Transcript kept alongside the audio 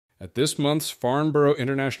At this month's Farnborough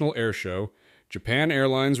International Airshow, Japan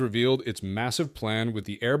Airlines revealed its massive plan with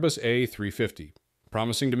the Airbus A350,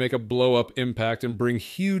 promising to make a blow-up impact and bring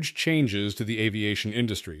huge changes to the aviation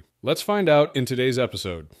industry. Let's find out in today's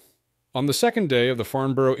episode. On the second day of the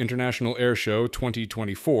Farnborough International Airshow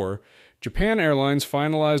 2024, Japan Airlines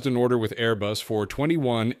finalized an order with Airbus for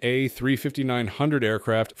 21 A350-900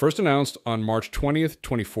 aircraft, first announced on March 20th,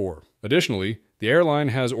 24. Additionally, the airline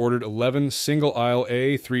has ordered 11 single-aisle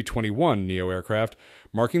A321Neo aircraft,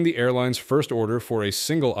 marking the airline's first order for a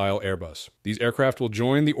single-aisle Airbus. These aircraft will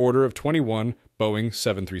join the order of 21 Boeing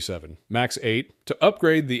 737 MAX 8 to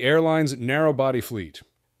upgrade the airline's narrow-body fleet.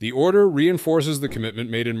 The order reinforces the commitment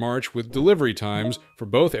made in March, with delivery times for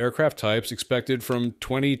both aircraft types expected from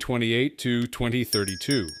 2028 to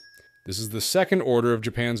 2032. This is the second order of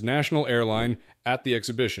Japan's national airline at the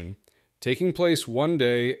exhibition, taking place one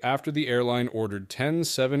day after the airline ordered 10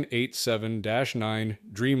 787-9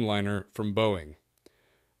 Dreamliner from Boeing.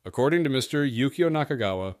 According to Mr. Yukio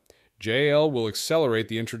Nakagawa, JAL will accelerate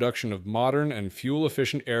the introduction of modern and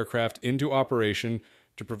fuel-efficient aircraft into operation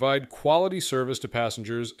to provide quality service to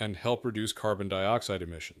passengers and help reduce carbon dioxide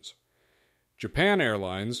emissions. Japan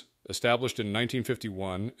Airlines, established in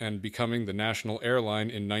 1951 and becoming the national airline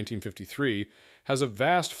in 1953, has a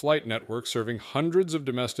vast flight network serving hundreds of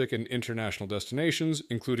domestic and international destinations,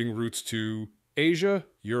 including routes to Asia,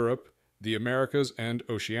 Europe, the Americas, and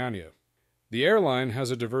Oceania. The airline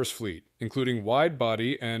has a diverse fleet, including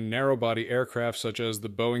wide-body and narrow-body aircraft such as the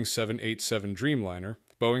Boeing 787 Dreamliner,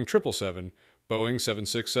 Boeing 777, Boeing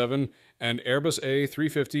 767, and Airbus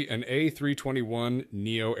A350 and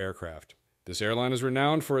A321Neo aircraft. This airline is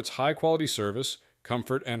renowned for its high-quality service,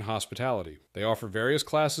 comfort, and hospitality. They offer various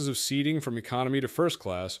classes of seating from economy to first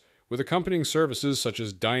class, with accompanying services such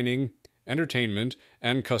as dining, entertainment,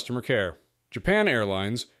 and customer care. Japan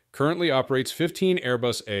Airlines currently operates 15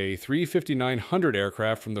 Airbus A350-900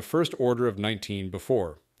 aircraft from the first order of 19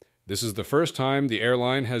 before. This is the first time the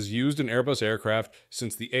airline has used an Airbus aircraft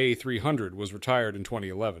since the A300 was retired in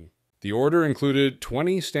 2011. The order included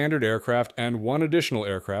 20 standard aircraft and one additional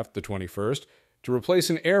aircraft, the 21st, to replace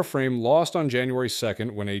an airframe lost on January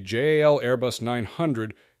 2nd when a JAL Airbus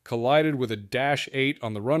 900 collided with a Dash 8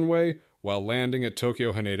 on the runway while landing at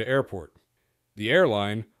Tokyo Haneda Airport. The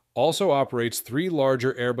airline also operates 3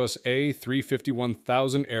 larger Airbus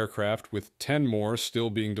A350-1000 aircraft, with 10 more still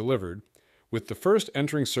being delivered, with the first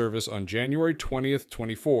entering service on January 20th,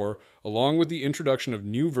 24, along with the introduction of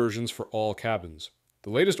new versions for all cabins. The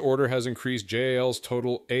latest order has increased JAL's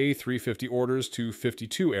total A350 orders to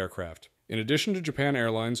 52 aircraft. In addition to Japan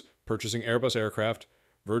Airlines purchasing Airbus aircraft,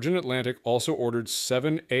 Virgin Atlantic also ordered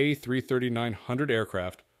 7 A330-900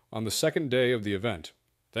 aircraft on the second day of the event.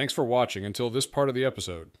 Thanks for watching until this part of the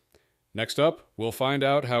episode. Next up, we'll find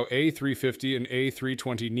out how A350 and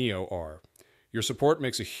A320Neo are. Your support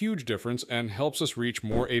makes a huge difference and helps us reach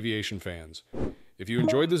more aviation fans. If you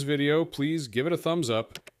enjoyed this video, please give it a thumbs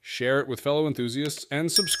up, share it with fellow enthusiasts,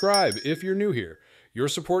 and subscribe if you're new here. Your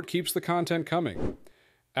support keeps the content coming.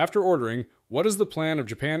 After ordering, what is the plan of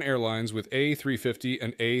Japan Airlines with A350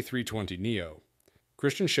 and A320Neo?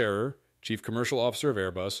 Christian Scherer, Chief Commercial Officer of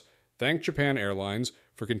Airbus, thanked Japan Airlines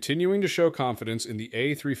for continuing to show confidence in the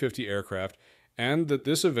A350 aircraft, and that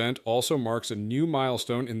this event also marks a new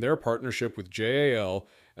milestone in their partnership with JAL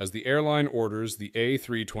as the airline orders the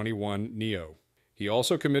A321Neo. He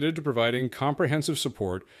also committed to providing comprehensive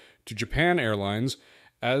support to Japan Airlines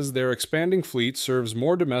as their expanding fleet serves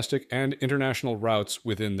more domestic and international routes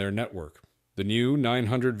within their network. The new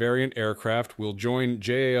 900 variant aircraft will join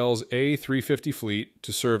JAL's A350 fleet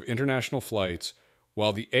to serve international flights,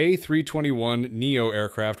 while the A321Neo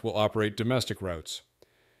aircraft will operate domestic routes.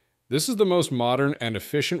 This is the most modern and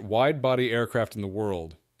efficient wide-body aircraft in the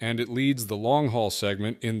world, and it leads the long-haul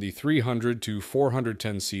segment in the 300 to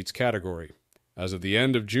 410 seats category. As of the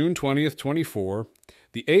end of June 20th, 24,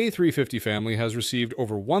 the A350 family has received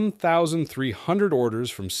over 1,300 orders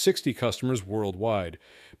from 60 customers worldwide,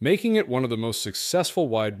 making it one of the most successful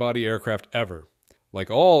wide-body aircraft ever. Like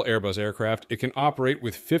all Airbus aircraft, it can operate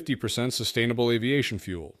with 50% sustainable aviation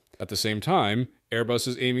fuel. At the same time, Airbus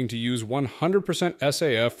is aiming to use 100%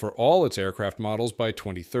 SAF for all its aircraft models by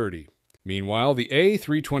 2030. Meanwhile, the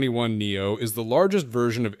A321Neo is the largest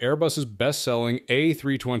version of Airbus's best-selling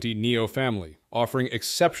A320Neo family, offering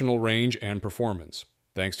exceptional range and performance.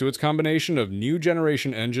 Thanks to its combination of new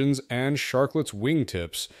generation engines and Sharklet's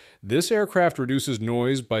wingtips, this aircraft reduces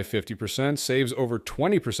noise by 50%, saves over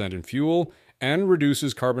 20% in fuel, and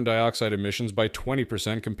reduces carbon dioxide emissions by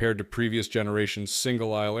 20% compared to previous generation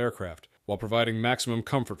single-aisle aircraft, while providing maximum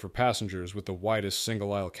comfort for passengers with the widest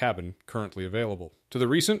single-aisle cabin currently available. To the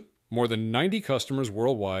recent More than 90 customers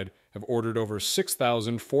worldwide have ordered over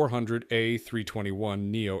 6,400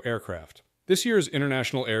 A321Neo aircraft. This year's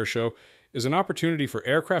International Airshow is an opportunity for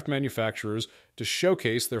aircraft manufacturers to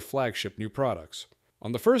showcase their flagship new products.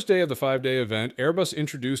 On the first day of the 5-day event, Airbus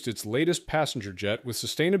introduced its latest passenger jet with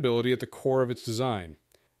sustainability at the core of its design.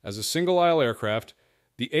 As a single-aisle aircraft,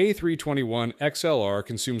 the A321XLR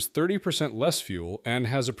consumes 30% less fuel and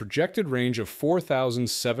has a projected range of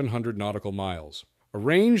 4,700 nautical miles, a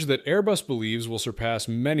range that Airbus believes will surpass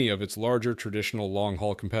many of its larger traditional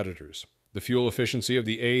long-haul competitors. The fuel efficiency of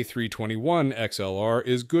the A321XLR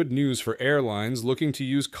is good news for airlines looking to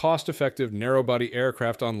use cost-effective narrow-body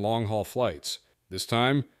aircraft on long-haul flights. This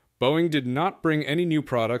time, Boeing did not bring any new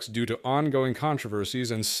products due to ongoing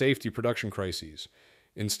controversies and safety production crises.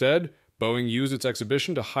 Instead, Boeing used its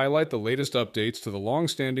exhibition to highlight the latest updates to the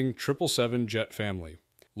long-standing 777 jet family.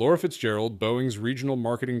 Laura Fitzgerald, Boeing's regional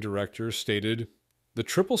marketing director, stated, "The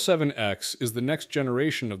 777X is the next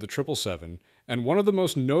generation of the 777, and one of the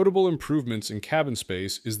most notable improvements in cabin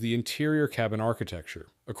space is the interior cabin architecture.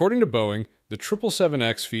 According to Boeing, the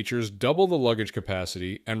 777X features double the luggage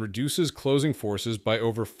capacity and reduces closing forces by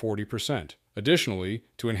over 40%. Additionally,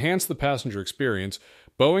 to enhance the passenger experience,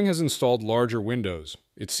 Boeing has installed larger windows.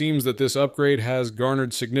 It seems that this upgrade has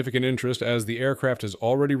garnered significant interest as the aircraft has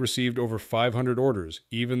already received over 500 orders,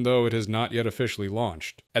 even though it has not yet officially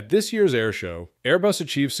launched." At this year's airshow, Airbus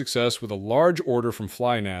achieved success with a large order from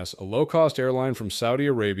FlyNAS, a low-cost airline from Saudi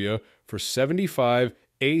Arabia, for 75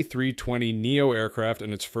 A320Neo aircraft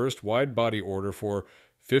and its first wide-body order for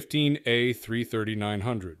 15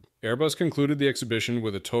 A330-900. Airbus concluded the exhibition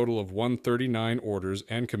with a total of 139 orders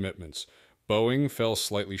and commitments. Boeing fell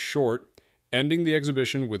slightly short, ending the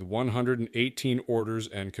exhibition with 118 orders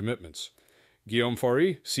and commitments. Guillaume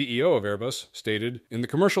Faury, CEO of Airbus, stated, "In the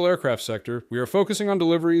commercial aircraft sector, we are focusing on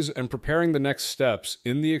deliveries and preparing the next steps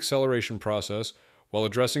in the acceleration process while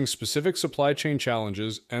addressing specific supply chain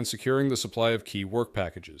challenges and securing the supply of key work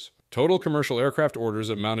packages." Total commercial aircraft orders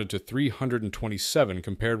amounted to 327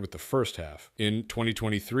 compared with the first half. In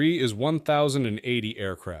 2023 is 1,080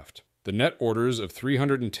 aircraft. The net orders of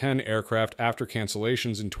 310 aircraft after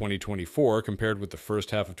cancellations in 2024 compared with the first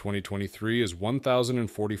half of 2023 is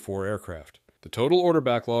 1,044 aircraft. The total order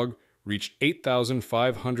backlog reached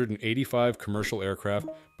 8,585 commercial aircraft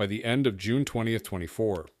by the end of June 20th,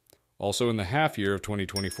 2024. Also in the half year of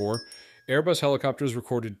 2024, Airbus Helicopters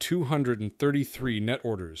recorded 233 net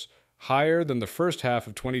orders, higher than the first half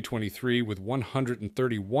of 2023 with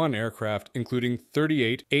 131 aircraft, including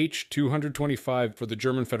 38 H225 for the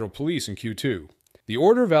German Federal Police in Q2. The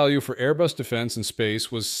order value for Airbus Defence and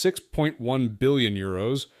Space was 6.1 billion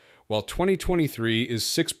euros, while 2023 is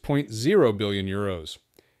 6.0 billion euros.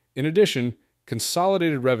 In addition,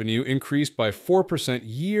 consolidated revenue increased by 4%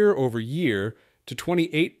 year over year to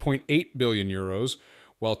 28.8 billion euros,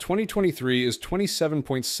 while 2023 is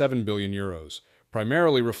 27.7 billion euros.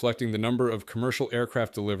 Primarily reflecting the number of commercial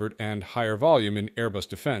aircraft delivered and higher volume in Airbus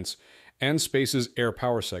Defence and Space's air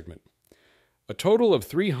power segment. A total of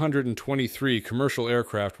 323 commercial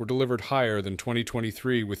aircraft were delivered higher than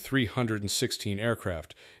 2023 with 316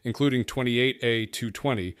 aircraft, including 28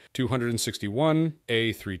 A220, 261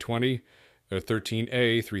 A320, 13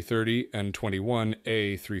 A330, and 21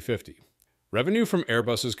 A350. Revenue from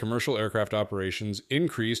Airbus's commercial aircraft operations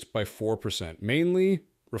increased by 4%, mainly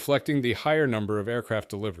reflecting the higher number of aircraft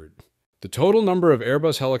delivered. The total number of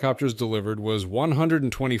Airbus helicopters delivered was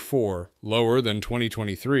 124, lower than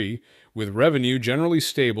 2023, with revenue generally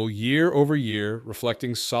stable year over year,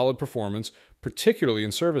 reflecting solid performance, particularly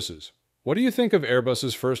in services. What do you think of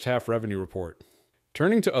Airbus's first half revenue report?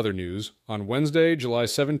 Turning to other news, on Wednesday, July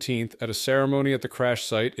 17th, at a ceremony at the crash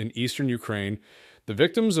site in eastern Ukraine, the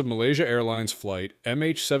victims of Malaysia Airlines flight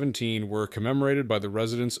MH17 were commemorated by the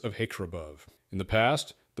residents of Hyderabad. In the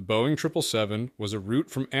past, the Boeing 777 was a route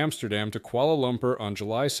from Amsterdam to Kuala Lumpur on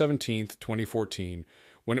July 17, 2014,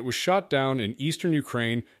 when it was shot down in eastern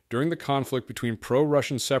Ukraine during the conflict between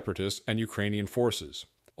pro-Russian separatists and Ukrainian forces.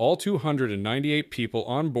 All 298 people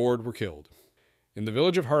on board were killed. In the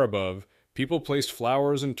village of Harabov, people placed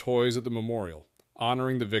flowers and toys at the memorial,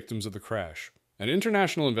 honoring the victims of the crash. An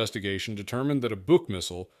international investigation determined that a Buk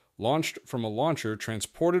missile, launched from a launcher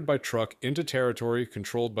transported by truck into territory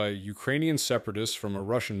controlled by Ukrainian separatists from a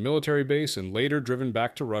Russian military base and later driven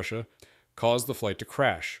back to Russia, caused the flight to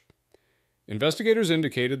crash. Investigators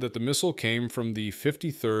indicated that the missile came from the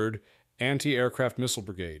 53rd Anti-Aircraft Missile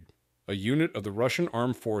Brigade, a unit of the Russian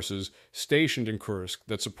armed forces stationed in Kursk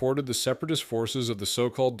that supported the separatist forces of the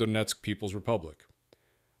so-called Donetsk People's Republic.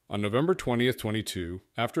 On November 20th, 2022,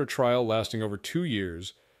 after a trial lasting over 2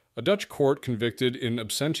 years, A Dutch court convicted in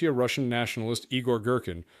absentia Russian nationalist Igor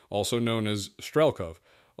Girkin, also known as Strelkov,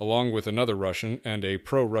 along with another Russian and a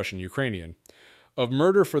pro-Russian Ukrainian, of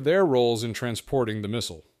murder for their roles in transporting the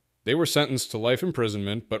missile. They were sentenced to life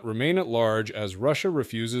imprisonment but remain at large as Russia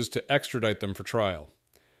refuses to extradite them for trial.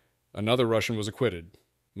 Another Russian was acquitted.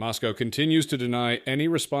 Moscow continues to deny any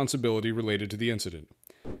responsibility related to the incident.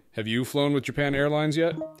 Have you flown with Japan Airlines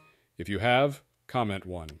yet? If you have, comment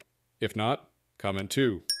 1. If not, comment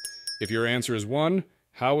 2. If your answer is 1,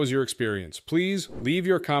 how was your experience? Please leave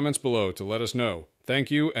your comments below to let us know.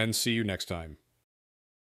 Thank you and see you next time.